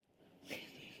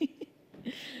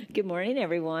Good morning,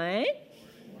 everyone.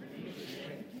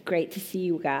 Great to see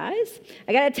you guys.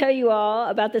 I got to tell you all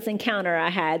about this encounter I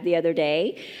had the other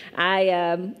day.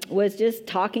 I was just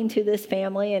talking to this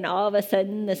family, and all of a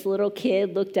sudden, this little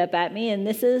kid looked up at me, and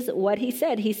this is what he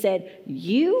said. He said,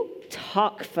 "You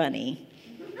talk funny."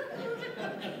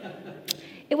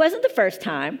 It wasn't the first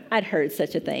time I'd heard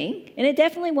such a thing, and it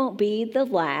definitely won't be the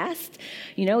last.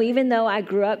 You know, even though I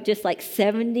grew up just like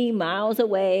 70 miles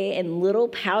away in little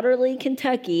Powderly,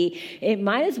 Kentucky, it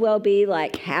might as well be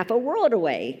like half a world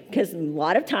away, because a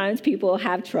lot of times people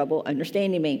have trouble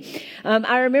understanding me.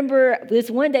 I remember this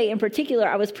one day in particular,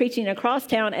 I was preaching across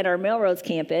town at our Melrose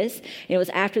campus, and it was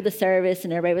after the service,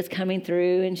 and everybody was coming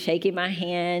through and shaking my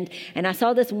hand, and I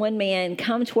saw this one man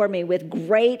come toward me with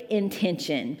great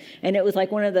intention, and it was like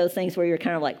one of those things where you're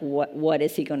kind of like, what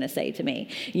is he going to say to me?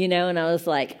 You know, and I was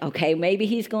like, okay, maybe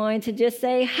he's going to just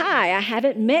say, "Hi, I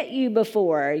haven't met you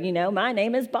before. You know, my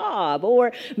name is Bob."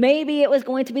 Or maybe it was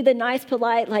going to be the nice,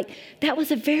 polite, like, "That was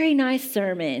a very nice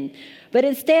sermon." But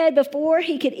instead, before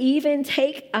he could even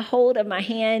take a hold of my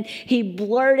hand, he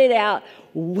blurted out,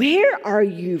 "Where are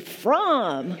you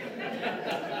from?"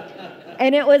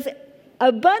 And it was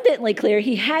abundantly clear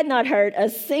he had not heard a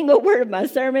single word of my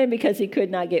sermon because he could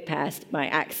not get past my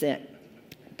accent.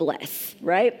 Bless,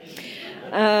 right?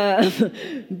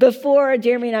 Before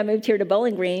Jeremy and I moved here to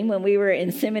Bowling Green, when we were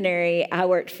in seminary, I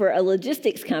worked for a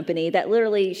logistics company that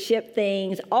literally shipped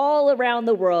things all around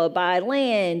the world by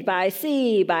land, by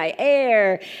sea, by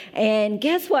air. And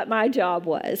guess what my job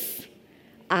was?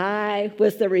 I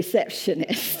was the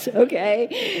receptionist,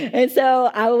 okay? And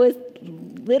so I was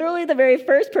literally the very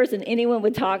first person anyone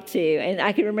would talk to. And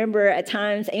I can remember at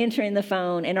times answering the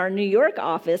phone in our New York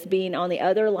office being on the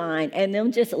other line and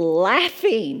them just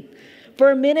laughing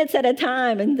for minutes at a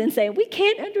time and then saying, "We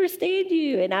can't understand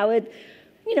you." And I would,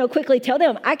 quickly tell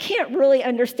them, "I can't really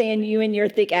understand you and your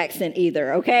thick accent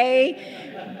either, okay?"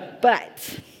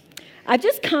 But I've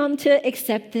just come to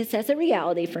accept this as a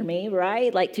reality for me,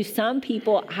 right? Like, to some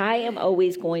people, I am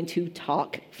always going to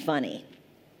talk funny.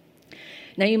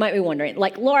 Now, you might be wondering,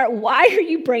 like, "Laura, why are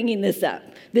you bringing this up?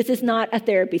 This is not a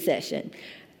therapy session."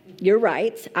 You're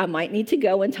right. I might need to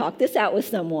go and talk this out with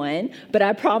someone, but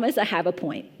I promise I have a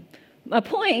point. My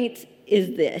point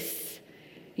is this.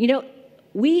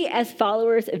 We as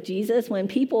followers of Jesus, when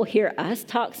people hear us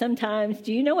talk sometimes,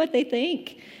 do you know what they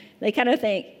think? They kind of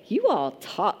think, "You all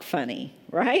talk funny,"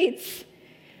 right?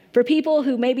 For people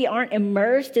who maybe aren't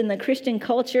immersed in the Christian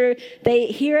culture, they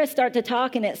hear us start to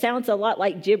talk and it sounds a lot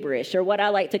like gibberish, or what I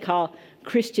like to call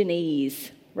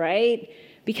Christianese, right?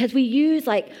 Because we use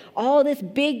like all this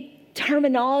big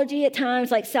terminology at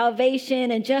times, like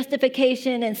salvation and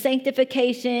justification and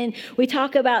sanctification. We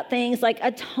talk about things like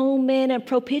atonement and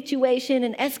propitiation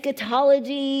and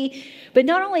eschatology. But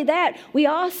not only that, we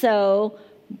also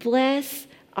bless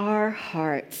our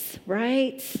hearts,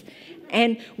 right?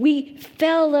 And we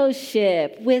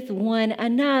fellowship with one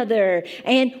another.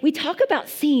 And we talk about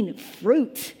seeing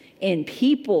fruit in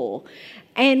people.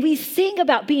 And we sing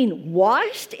about being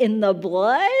washed in the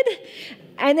blood.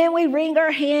 And then we wring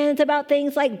our hands about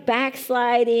things like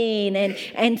backsliding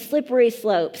and slippery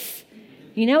slopes.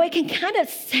 It can kind of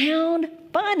sound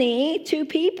funny to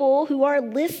people who are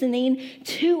listening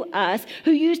to us,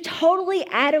 who use totally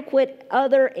adequate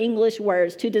other English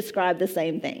words to describe the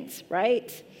same things,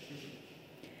 right?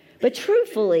 But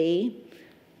truthfully,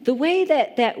 the way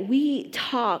that we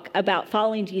talk about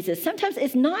following Jesus sometimes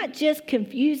is not just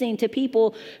confusing to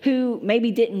people who maybe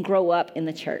didn't grow up in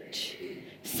the church.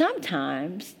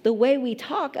 Sometimes the way we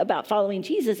talk about following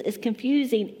Jesus is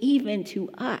confusing even to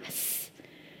us.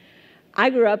 I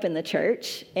grew up in the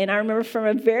church, and I remember from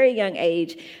a very young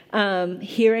age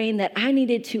hearing that I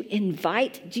needed to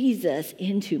invite Jesus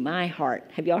into my heart.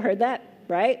 Have y'all heard that,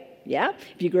 right? Yeah?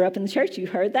 If you grew up in the church, you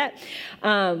heard that.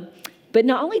 But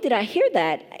not only did I hear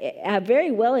that, a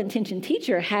very well-intentioned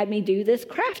teacher had me do this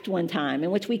craft one time in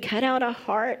which we cut out a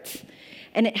heart,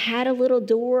 and it had a little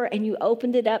door, and you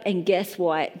opened it up, and guess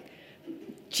what?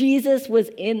 Jesus was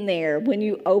in there when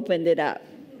you opened it up.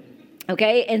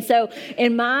 Okay? And so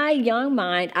in my young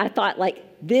mind, I thought, like,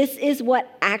 this is what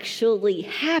actually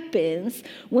happens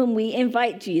when we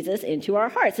invite Jesus into our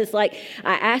hearts. It's like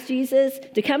I asked Jesus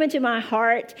to come into my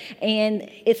heart, and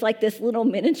it's like this little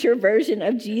miniature version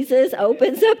of Jesus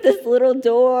opens up this little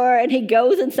door, and he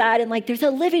goes inside, and like there's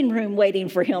a living room waiting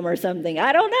for him or something.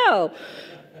 I don't know.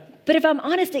 But if I'm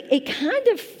honest, it kind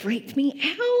of freaked me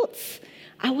out.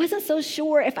 I wasn't so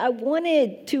sure if I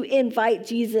wanted to invite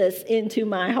Jesus into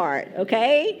my heart,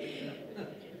 okay?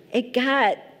 It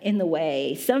got in the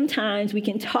way. Sometimes we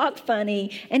can talk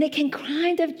funny, and it can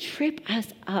kind of trip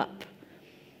us up.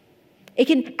 It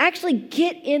can actually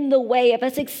get in the way of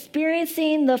us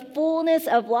experiencing the fullness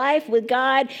of life with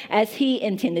God as He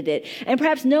intended it. And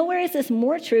perhaps nowhere is this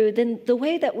more true than the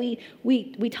way that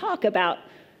we talk about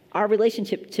our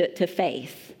relationship to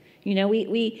faith. You know,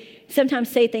 we sometimes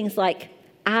say things like,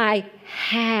 I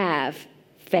have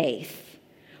faith,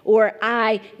 or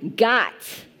I got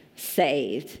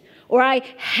saved, or I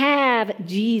have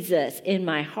Jesus in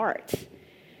my heart.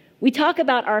 We talk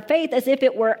about our faith as if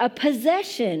it were a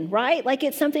possession, right? Like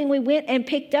it's something we went and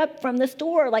picked up from the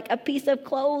store, like a piece of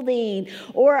clothing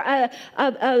or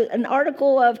an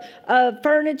article of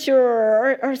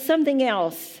furniture or something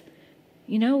else.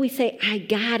 You know, we say, I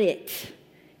got it.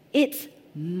 It's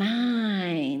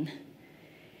mine.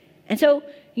 And so,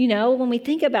 you know, when we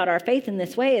think about our faith in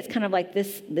this way, it's kind of like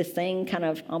this thing kind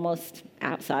of almost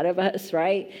outside of us,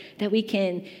 right? That we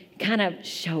can kind of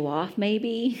show off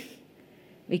maybe.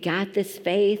 We got this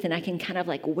faith and I can kind of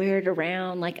like wear it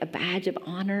around like a badge of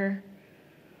honor.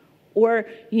 Or,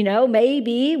 you know,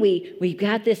 maybe we've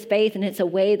got this faith and it's a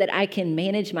way that I can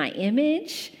manage my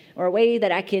image or a way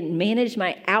that I can manage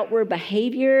my outward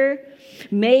behavior.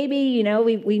 Maybe, you know,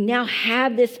 we now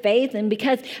have this faith and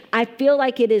because I feel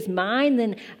like it is mine,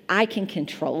 then I can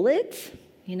control it.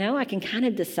 You know, I can kind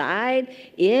of decide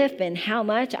if and how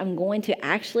much I'm going to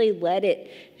actually let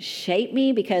it shape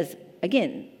me because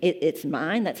again, it's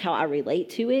mine. That's how I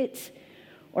relate to it.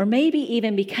 Or maybe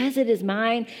even because it is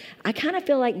mine, I kind of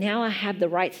feel like now I have the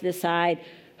right to decide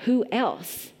who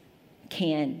else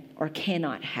can or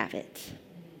cannot have it.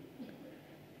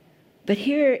 But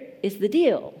here is the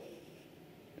deal.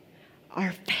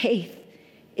 Our faith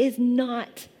is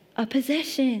not a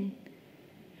possession.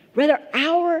 Rather,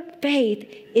 our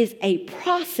faith is a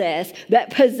process that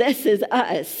possesses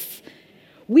us.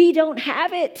 We don't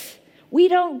have it. We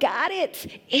don't got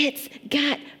it. It's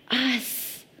got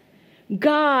us.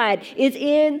 God is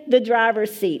in the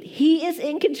driver's seat. He is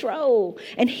in control,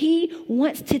 and He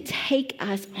wants to take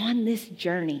us on this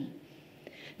journey.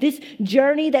 This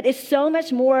journey that is so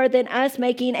much more than us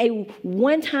making a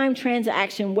one-time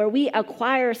transaction where we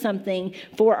acquire something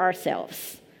for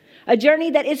ourselves. A journey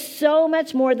that is so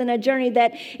much more than a journey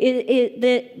that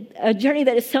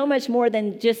is so much more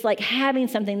than just like having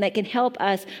something that can help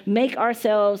us make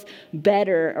ourselves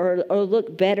better or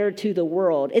look better to the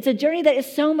world. It's a journey that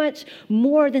is so much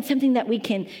more than something that we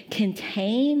can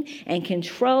contain and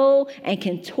control and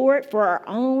contort for our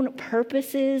own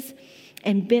purposes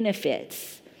and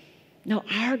benefits. No,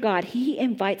 our God, He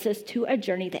invites us to a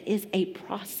journey that is a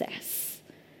process.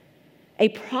 A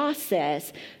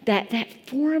process that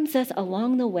forms us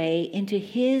along the way into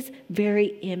His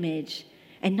very image.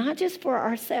 And not just for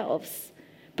ourselves,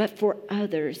 but for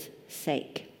others'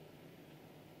 sake.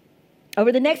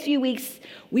 Over the next few weeks,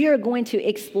 we are going to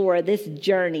explore this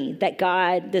journey that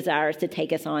God desires to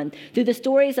take us on through the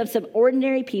stories of some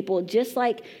ordinary people just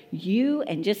like you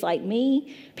and just like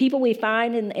me. People we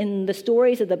find in the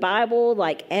stories of the Bible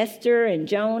like Esther and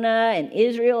Jonah and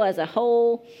Israel as a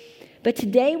whole. But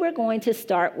today we're going to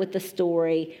start with the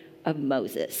story of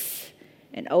Moses.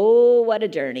 And oh, what a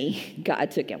journey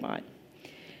God took him on.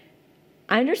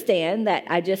 I understand that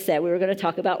I just said we were going to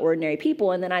talk about ordinary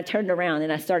people, and then I turned around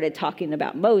and I started talking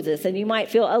about Moses, and you might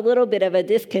feel a little bit of a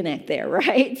disconnect there,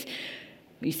 right?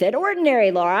 You said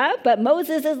ordinary, Laura, but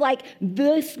Moses is like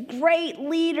this great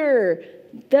leader,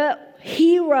 the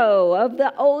hero of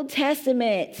the Old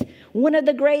Testament, one of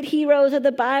the great heroes of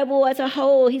the Bible as a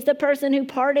whole. He's the person who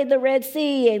parted the Red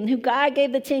Sea and who God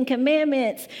gave the 10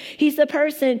 Commandments. He's the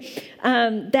person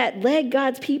that led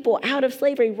God's people out of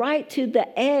slavery right to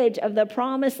the edge of the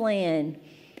Promised Land.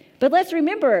 But let's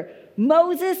remember,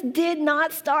 Moses did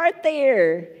not start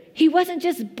there. He wasn't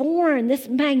just born this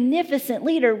magnificent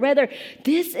leader. Rather,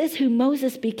 this is who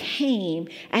Moses became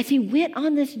as he went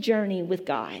on this journey with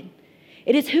God.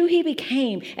 It is who he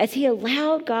became as he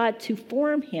allowed God to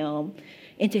form him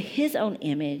into His own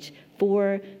image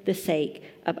for the sake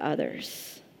of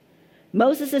others.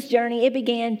 Moses' journey, it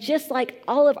began just like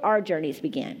all of our journeys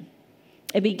began.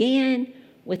 It began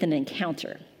with an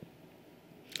encounter.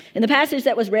 In the passage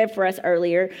that was read for us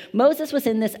earlier, Moses was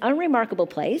in this unremarkable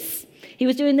place. He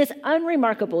was doing this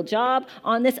unremarkable job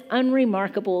on this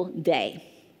unremarkable day,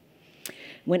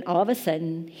 when all of a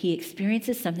sudden he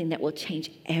experiences something that will change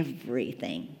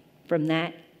everything from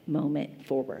that moment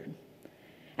forward.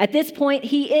 At this point,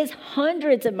 he is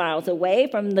hundreds of miles away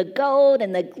from the gold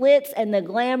and the glitz and the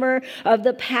glamour of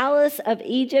the palace of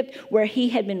Egypt where he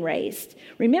had been raised.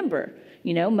 Remember,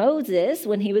 you know, Moses,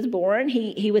 when he was born,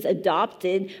 he was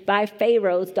adopted by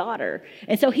Pharaoh's daughter.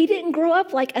 And so he didn't grow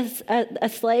up like a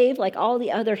slave like all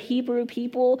the other Hebrew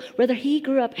people. Rather, he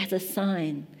grew up as a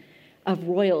son of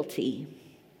royalty.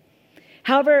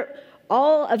 However,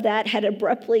 all of that had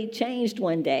abruptly changed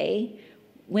one day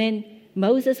when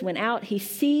Moses went out. He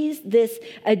sees this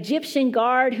Egyptian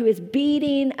guard who is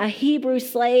beating a Hebrew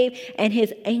slave, and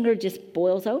his anger just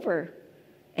boils over,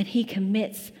 and he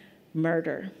commits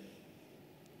murder.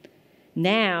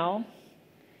 Now,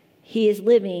 he is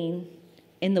living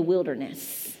in the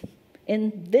wilderness,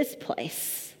 in this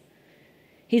place.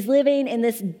 He's living in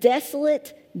this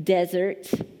desolate desert,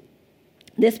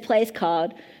 this place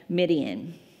called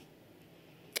Midian.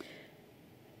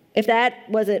 If that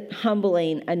wasn't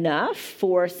humbling enough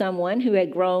for someone who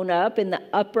had grown up in the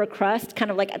upper crust,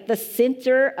 kind of like at the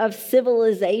center of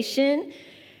civilization,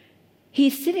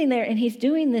 he's sitting there and he's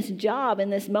doing this job in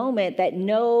this moment that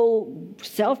no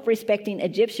self-respecting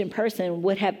Egyptian person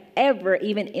would have ever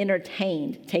even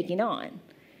entertained taking on.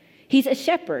 He's a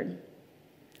shepherd.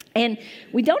 And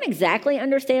we don't exactly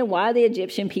understand why the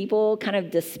Egyptian people kind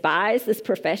of despise this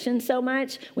profession so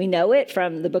much. We know it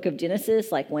from the book of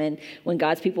Genesis, like when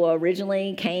God's people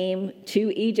originally came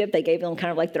to Egypt, they gave them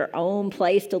kind of like their own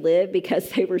place to live because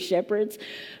they were shepherds.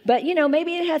 But,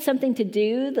 maybe it had something to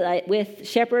do with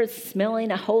shepherds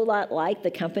smelling a whole lot like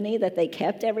the company that they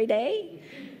kept every day.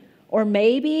 Or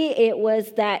maybe it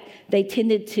was that they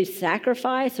tended to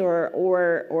sacrifice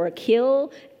or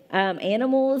kill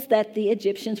animals that the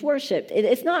Egyptians worshipped.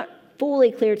 It's not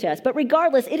fully clear to us. But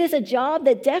regardless, it is a job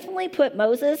that definitely put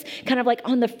Moses kind of like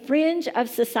on the fringe of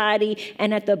society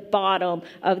and at the bottom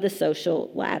of the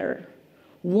social ladder.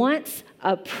 Once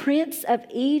a prince of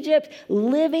Egypt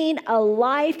living a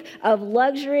life of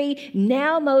luxury,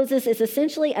 now Moses is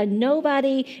essentially a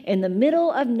nobody in the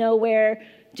middle of nowhere,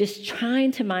 just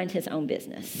trying to mind his own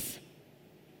business.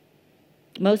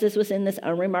 Moses was in this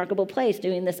unremarkable place,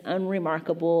 doing this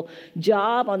unremarkable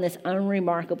job on this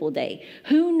unremarkable day.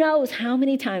 Who knows how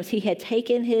many times he had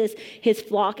taken his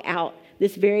flock out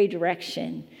this very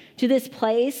direction to this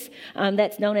place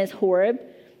that's known as Horeb.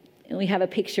 And we have a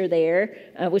picture there,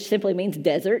 which simply means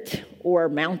desert or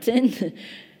mountain.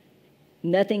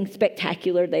 Nothing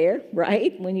spectacular there,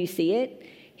 right, when you see it.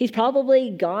 He's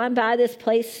probably gone by this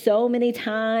place so many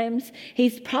times.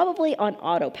 He's probably on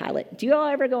autopilot. Do you all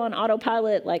ever go on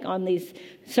autopilot, like on these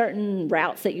certain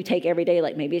routes that you take every day?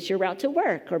 Like maybe it's your route to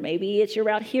work, or maybe it's your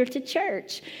route here to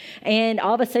church. And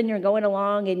all of a sudden you're going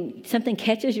along and something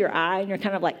catches your eye and you're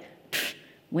kind of like,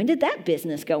 when did that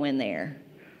business go in there?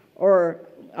 Or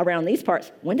around these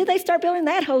parts, when did they start building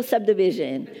that whole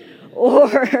subdivision?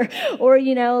 Or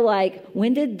like,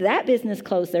 when did that business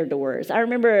close their doors? I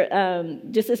remember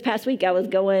just this past week, I was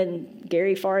going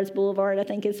Gary Forrest Boulevard, I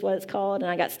think is what it's called, and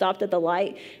I got stopped at the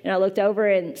light, and I looked over,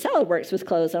 and Salad Works was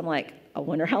closed. I'm like, I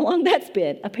wonder how long that's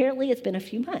been. Apparently, it's been a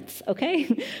few months,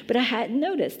 okay? But I hadn't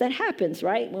noticed. That happens,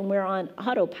 right, when we're on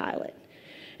autopilot.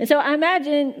 And so I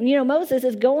imagine, Moses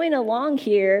is going along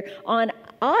here on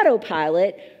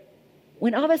autopilot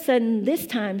when all of a sudden, this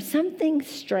time, something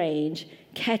strange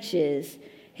catches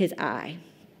his eye.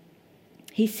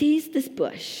 He sees this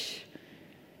bush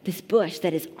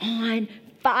that is on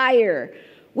fire,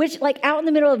 which like out in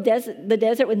the middle of the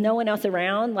desert with no one else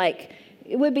around, like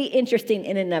it would be interesting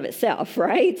in and of itself,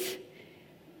 right?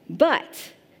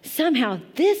 But somehow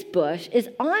this bush is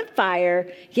on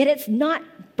fire, yet it's not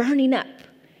burning up.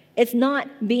 It's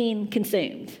not being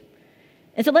consumed.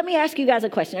 And so let me ask you guys a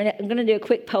question. I'm going to do a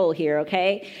quick poll here,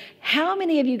 okay? How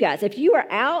many of you guys, if you are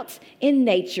out in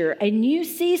nature and you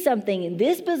see something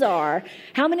this bizarre,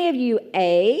 how many of you,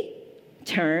 A,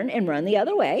 turn and run the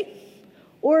other way,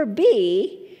 or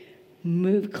B,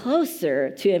 move closer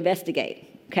to investigate,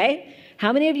 okay?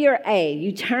 How many of you are A,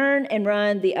 you turn and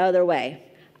run the other way?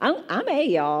 I'm A,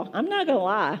 y'all. I'm not going to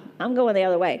lie. I'm going the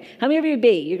other way. How many of you are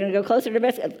B? You're going to go closer to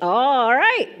investigate? Oh, all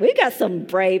right. We got some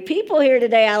brave people here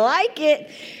today. I like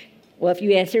it. Well, if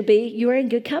you answer B, you are in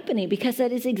good company because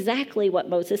that is exactly what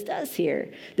Moses does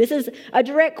here. This is a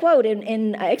direct quote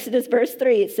in Exodus verse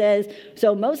 3. It says,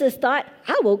 "So Moses thought,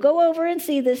 I will go over and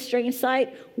see this strange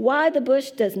sight, why the bush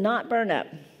does not burn up."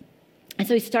 And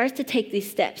so he starts to take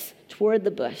these steps toward the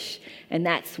bush, and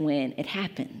that's when it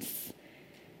happens.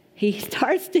 He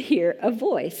starts to hear a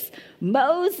voice.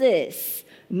 Moses,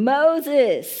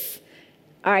 Moses.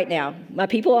 All right, now, my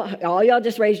people, all y'all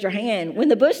just raised your hand. When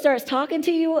the bush starts talking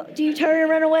to you, do you turn and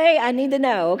run away? I need to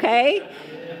know, okay?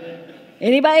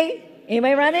 Anybody?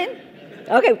 Anybody running?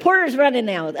 Okay, Porter's running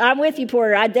now. I'm with you,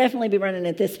 Porter. I'd definitely be running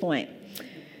at this point.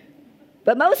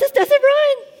 But Moses doesn't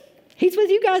run. He's with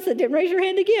you guys that didn't raise your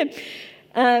hand again.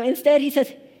 Instead, he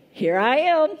says, here I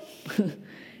am.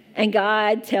 And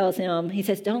God tells him, he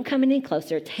says, don't come any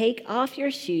closer. Take off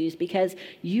your shoes because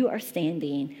you are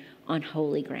standing on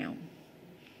holy ground.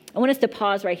 I want us to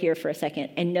pause right here for a second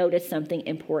and notice something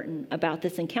important about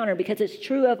this encounter, because it's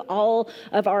true of all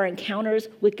of our encounters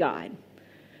with God.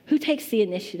 Who takes the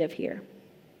initiative here?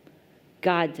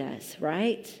 God does,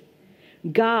 right?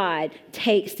 God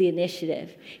takes the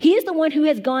initiative. He is the one who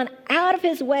has gone out of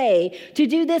his way to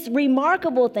do this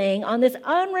remarkable thing on this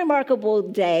unremarkable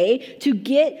day to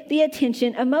get the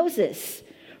attention of Moses.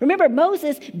 Remember,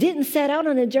 Moses didn't set out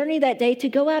on a journey that day to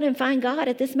go out and find God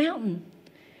at this mountain.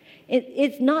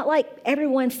 It's not like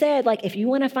everyone said, like, if you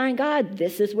want to find God,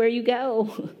 this is where you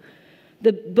go.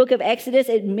 The book of Exodus,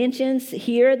 it mentions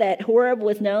here that Horeb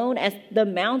was known as the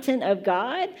mountain of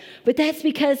God, but that's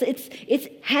because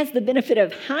it has the benefit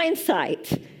of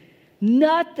hindsight.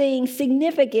 Nothing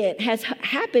significant has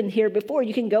happened here before.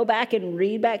 You can go back and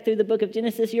read back through the book of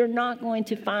Genesis. You're not going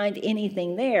to find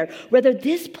anything there. Rather,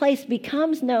 this place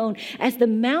becomes known as the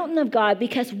mountain of God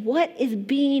because what is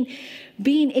being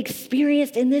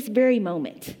experienced in this very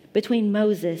moment between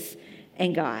Moses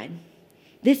and God.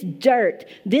 This dirt,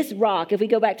 this rock, if we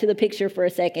go back to the picture for a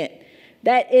second,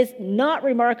 that is not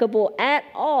remarkable at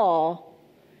all,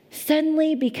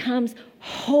 suddenly becomes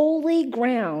holy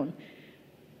ground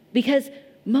because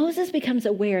Moses becomes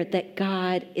aware that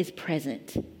God is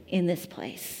present in this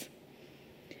place.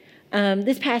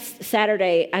 This past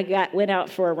Saturday, I went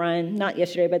out for a run, not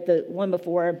yesterday, but the one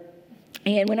before.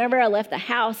 And whenever I left the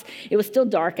house, it was still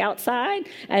dark outside,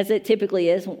 as it typically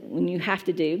is when you have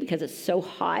to do, because it's so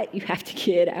hot, you have to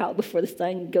get out before the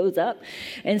sun goes up.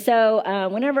 And so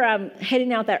whenever I'm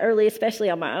heading out that early, especially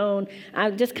on my own,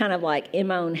 I'm just kind of like in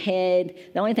my own head.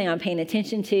 The only thing I'm paying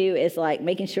attention to is like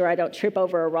making sure I don't trip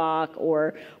over a rock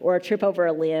or trip over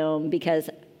a limb,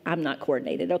 because I'm not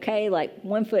coordinated, okay? Like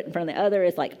one foot in front of the other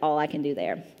is like all I can do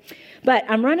there. But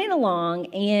I'm running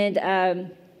along,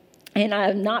 and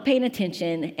I'm not paying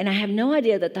attention, and I have no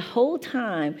idea that the whole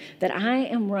time that I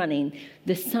am running,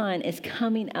 the sun is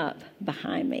coming up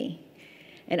behind me.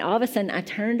 And all of a sudden, I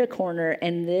turned a corner,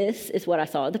 and this is what I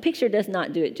saw. The picture does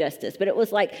not do it justice, but it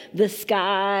was like the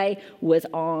sky was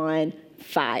on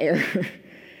fire.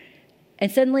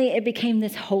 And suddenly, it became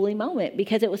this holy moment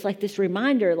because it was like this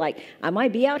reminder, like, I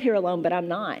might be out here alone, but I'm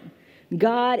not.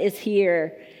 God is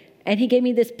here. And he gave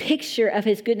me this picture of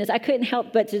his goodness. I couldn't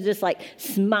help but to just like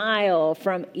smile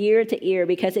from ear to ear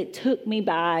because it took me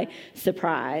by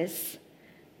surprise.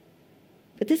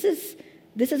 But this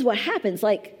is what happens.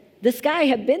 Like the sky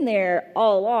had been there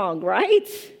all along, right?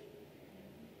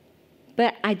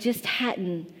 But I just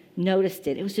hadn't noticed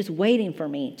it. It was just waiting for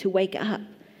me to wake up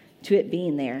to it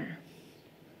being there.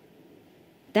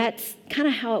 That's kind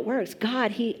of how it works.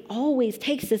 God, he always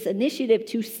takes this initiative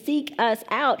to seek us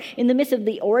out in the midst of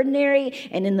the ordinary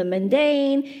and in the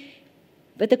mundane.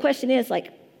 But the question is,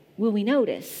 like, will we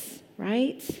notice,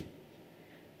 right?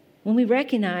 When we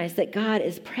recognize that God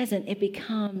is present, it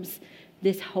becomes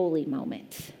this holy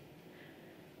moment.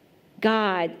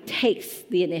 God takes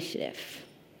the initiative.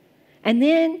 And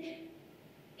then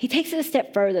he takes it a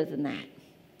step further than that.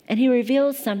 And he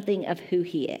reveals something of who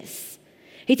he is.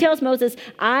 He tells Moses,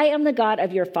 I am the God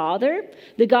of your father,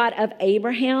 the God of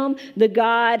Abraham, the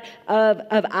God of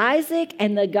Isaac,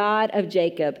 and the God of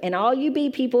Jacob. And all you be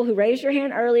people who raised your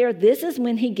hand earlier, this is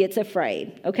when he gets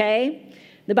afraid, okay?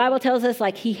 The Bible tells us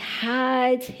like he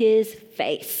hides his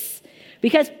face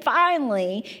because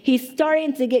finally he's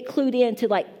starting to get clued into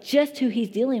like just who he's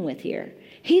dealing with here.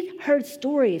 He's heard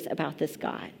stories about this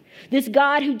God. This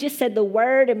God who just said the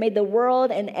word and made the world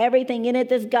and everything in it.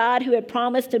 This God who had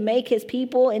promised to make his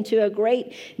people into a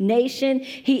great nation.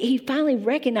 He finally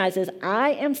recognizes,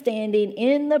 I am standing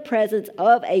in the presence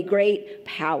of a great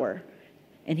power.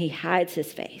 And he hides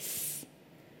his face.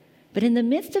 But in the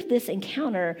midst of this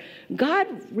encounter, God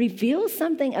reveals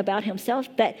something about himself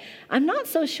that I'm not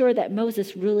so sure that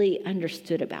Moses really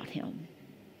understood about him.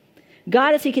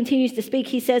 God, as he continues to speak,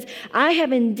 he says, I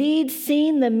have indeed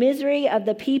seen the misery of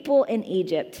the people in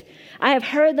Egypt. I have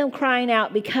heard them crying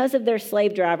out because of their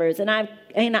slave drivers, and I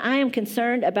am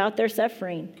concerned about their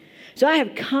suffering. So I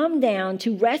have come down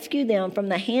to rescue them from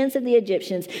the hands of the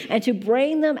Egyptians and to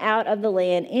bring them out of the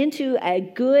land into a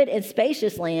good and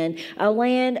spacious land, a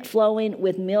land flowing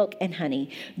with milk and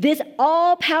honey. This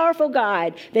all-powerful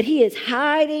God that he is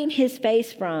hiding his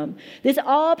face from, this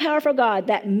all-powerful God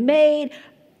that made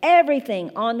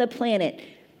everything on the planet,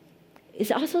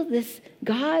 is also this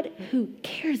God who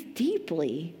cares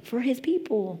deeply for his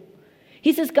people.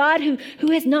 He's this God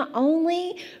who has not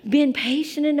only been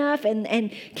patient enough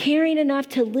and caring enough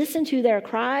to listen to their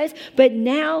cries, but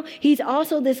now he's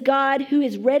also this God who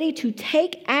is ready to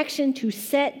take action to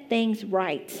set things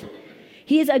right.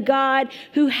 He is a God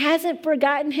who hasn't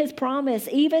forgotten his promise,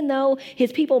 even though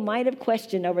his people might have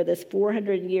questioned over this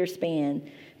 400-year span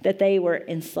that they were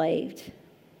enslaved.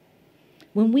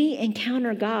 When we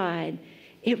encounter God,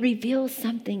 it reveals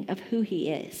something of who he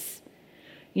is.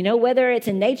 You know, whether it's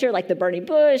in nature like the burning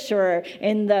bush or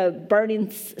in the burning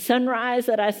sunrise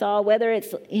that I saw, whether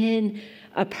it's in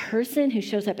a person who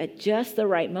shows up at just the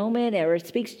right moment or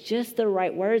speaks just the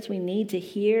right words we need to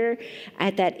hear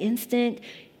at that instant,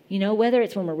 you know, whether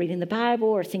it's when we're reading the Bible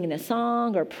or singing a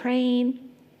song or praying,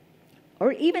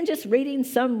 or even just reading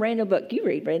some random book. You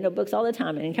read random books all the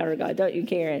time and encounter God, don't you,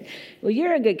 Karen? Well,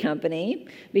 you're a good company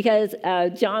because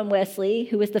John Wesley,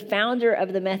 who was the founder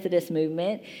of the Methodist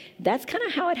movement, that's kind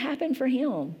of how it happened for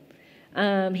him.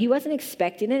 He wasn't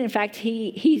expecting it. In fact,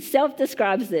 he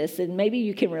self-describes this, and maybe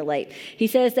you can relate. He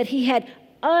says that he had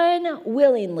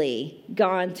unwillingly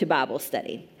gone to Bible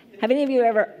study. Have any of you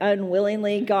ever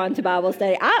unwillingly gone to Bible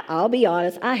study? I'll be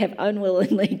honest, I have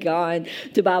unwillingly gone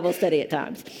to Bible study at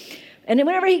times. And then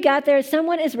whenever he got there,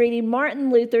 someone is reading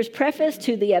Martin Luther's preface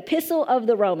to the Epistle of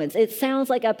the Romans. It sounds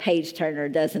like a page turner,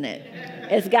 doesn't it?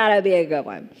 It's got to be a good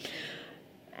one.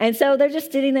 And so they're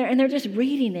just sitting there and they're just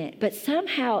reading it. But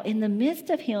somehow in the midst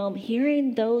of him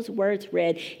hearing those words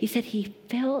read, he said he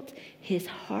felt his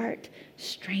heart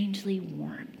strangely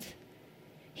warmed.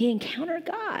 He encountered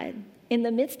God in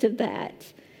the midst of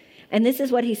that. And this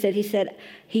is what he said. He said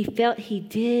he felt he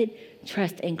did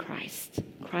trust in Christ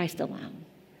alone.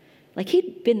 Like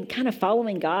he'd been kind of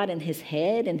following God in his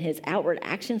head and his outward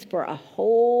actions for a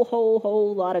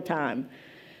whole lot of time.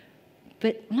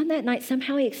 But on that night,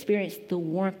 somehow he experienced the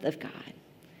warmth of God.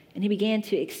 And he began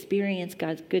to experience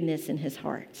God's goodness in his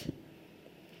heart.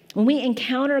 When we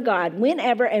encounter God,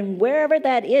 whenever and wherever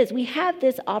that is, we have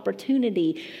this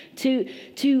opportunity to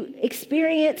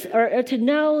experience or to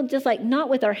know, just like not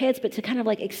with our heads, but to kind of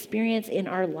like experience in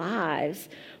our lives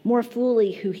more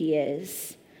fully who he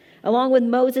is. Along with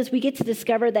Moses, we get to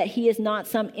discover that he is not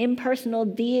some impersonal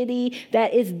deity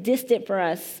that is distant for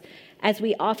us as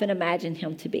we often imagine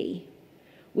him to be.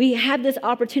 We have this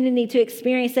opportunity to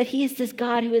experience that he is this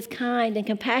God who is kind and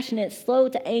compassionate, slow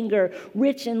to anger,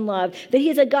 rich in love, that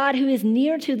he is a God who is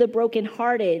near to the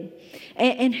brokenhearted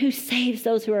and who saves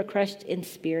those who are crushed in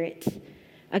spirit,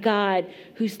 a God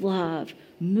whose love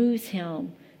moves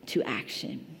him to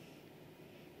action.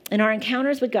 In our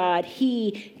encounters with God,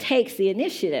 he takes the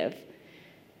initiative.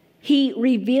 He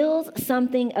reveals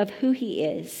something of who he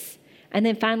is. And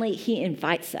then finally, he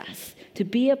invites us to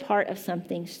be a part of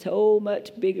something so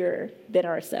much bigger than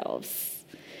ourselves.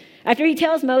 After he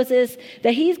tells Moses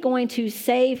that he's going to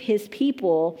save his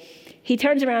people, he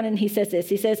turns around and he says this.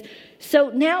 He says,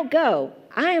 "So now go.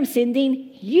 I am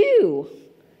sending you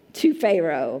to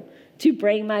Pharaoh to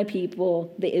bring my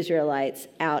people, the Israelites,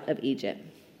 out of Egypt."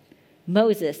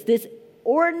 Moses, this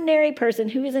ordinary person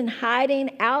who is in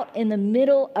hiding out in the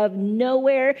middle of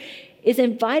nowhere, is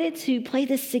invited to play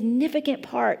this significant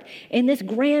part in this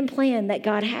grand plan that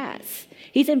God has.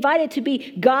 He's invited to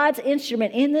be God's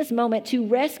instrument in this moment to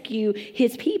rescue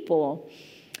his people.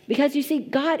 Because you see,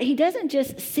 God, he doesn't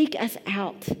just seek us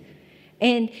out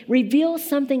and reveal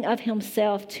something of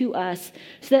himself to us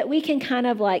so that we can kind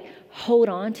of like hold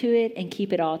on to it and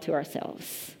keep it all to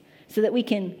ourselves. So that we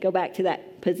can go back to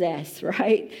that possess,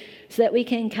 right? So that we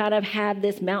can kind of have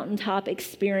this mountaintop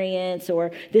experience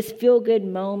or this feel-good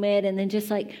moment and then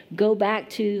just like go back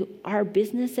to our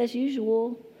business as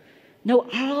usual. No,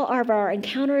 all of our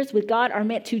encounters with God are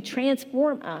meant to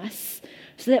transform us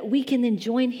so that we can then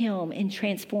join him in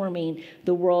transforming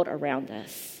the world around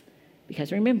us.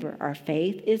 Because remember, our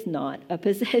faith is not a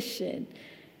possession.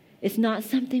 It's not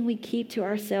something we keep to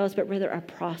ourselves, but rather a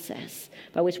process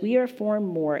by which we are formed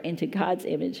more into God's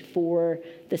image for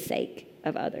the sake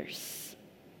of others.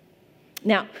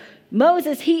 Now,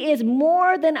 Moses, he is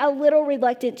more than a little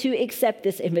reluctant to accept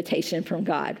this invitation from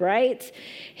God, right?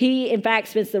 He, in fact,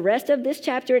 spends the rest of this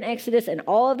chapter in Exodus and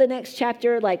all of the next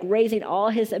chapter, like raising all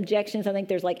his objections. I think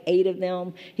there's like 8 of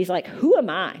them. He's like, who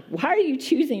am I? Why are you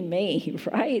choosing me,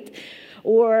 right?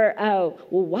 Or, well,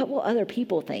 what will other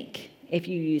people think if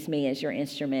you use me as your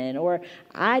instrument? Or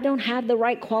I don't have the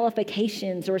right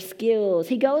qualifications or skills.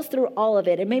 He goes through all of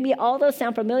it. And maybe all those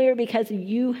sound familiar because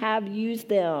you have used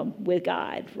them with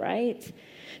God, right?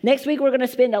 Next week, we're going to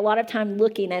spend a lot of time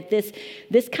looking at this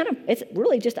kind of, it's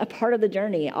really just a part of the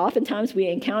journey. Oftentimes we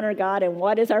encounter God and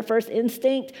what is our first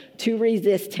instinct? To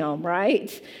resist him,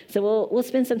 right? So we'll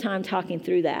spend some time talking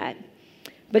through that.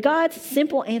 But God's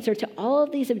simple answer to all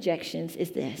of these objections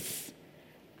is this: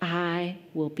 I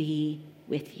will be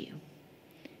with you.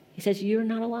 He says, you're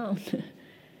not alone.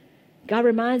 God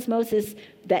reminds Moses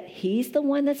that he's the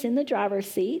one that's in the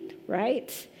driver's seat,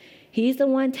 right? He's the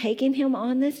one taking him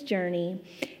on this journey,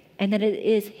 and that it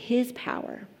is his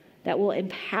power, that will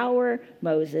empower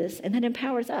Moses and that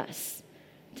empowers us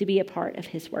to be a part of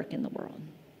his work in the world.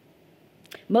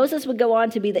 Moses would go on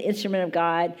to be the instrument of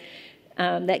God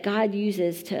that God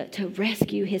uses to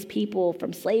rescue his people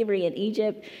from slavery in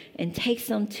Egypt and takes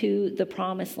them to the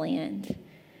promised land.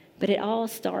 But it all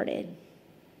started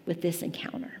with this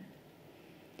encounter.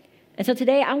 And so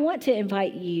today I want to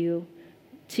invite you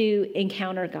to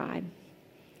encounter God.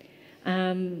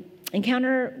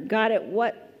 Encounter God at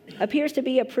what appears to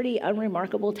be a pretty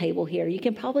unremarkable table here. You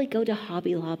can probably go to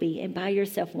Hobby Lobby and buy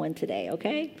yourself one today,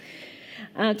 okay?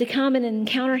 To come and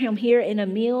encounter him here in a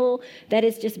meal that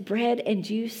is just bread and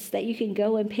juice that you can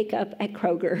go and pick up at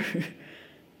Kroger.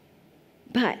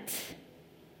 But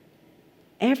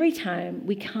every time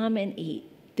we come and eat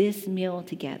this meal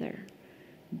together,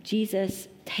 Jesus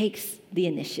takes the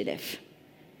initiative.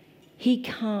 He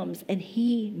comes and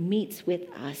he meets with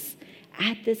us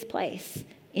at this place,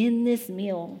 in this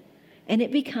meal, and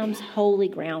it becomes holy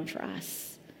ground for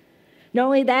us. Not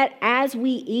only that, as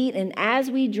we eat and as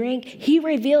we drink, he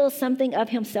reveals something of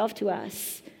himself to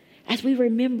us as we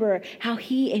remember how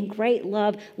he in great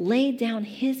love laid down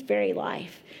his very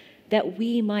life that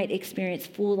we might experience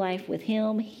full life with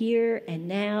him here and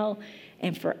now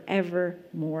and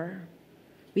forevermore.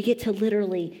 We get to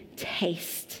literally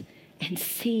taste and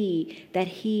see that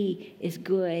he is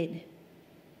good.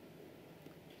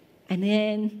 And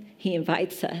then he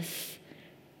invites us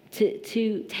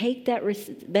to take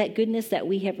that goodness that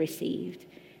we have received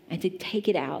and to take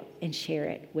it out and share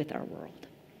it with our world.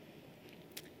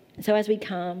 And so as we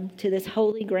come to this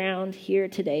holy ground here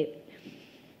today,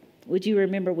 would you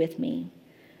remember with me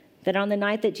that on the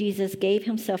night that Jesus gave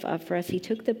himself up for us, he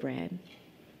took the bread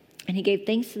and he gave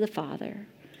thanks to the Father.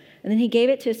 And then he gave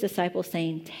it to his disciples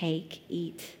saying, "Take,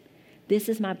 eat. This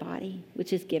is my body,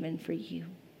 which is given for you."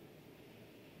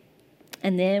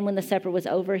 And then when the supper was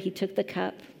over, he took the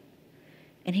cup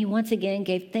and he once again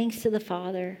gave thanks to the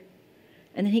Father.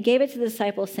 And then he gave it to the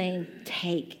disciples saying,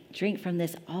 "Take, drink from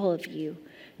this, all of you.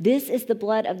 This is the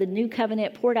blood of the new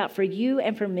covenant poured out for you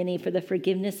and for many for the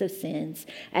forgiveness of sins.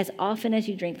 As often as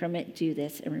you drink from it, do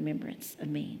this in remembrance of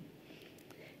me."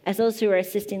 As those who are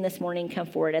assisting this morning come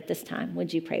forward at this time,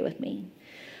 would you pray with me?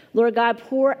 Lord God,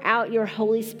 pour out your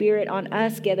Holy Spirit on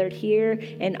us gathered here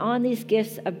and on these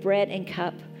gifts of bread and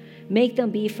cup. Make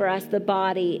them be for us the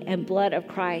body and blood of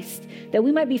Christ, that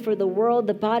we might be for the world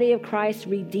the body of Christ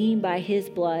redeemed by his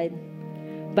blood.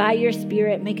 By your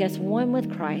Spirit, make us one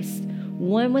with Christ,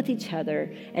 one with each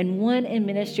other, and one in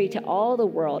ministry to all the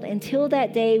world. Until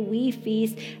that day, we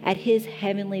feast at his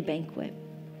heavenly banquet.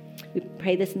 We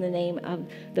pray this in the name of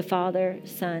the Father,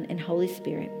 Son, and Holy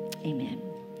Spirit. Amen.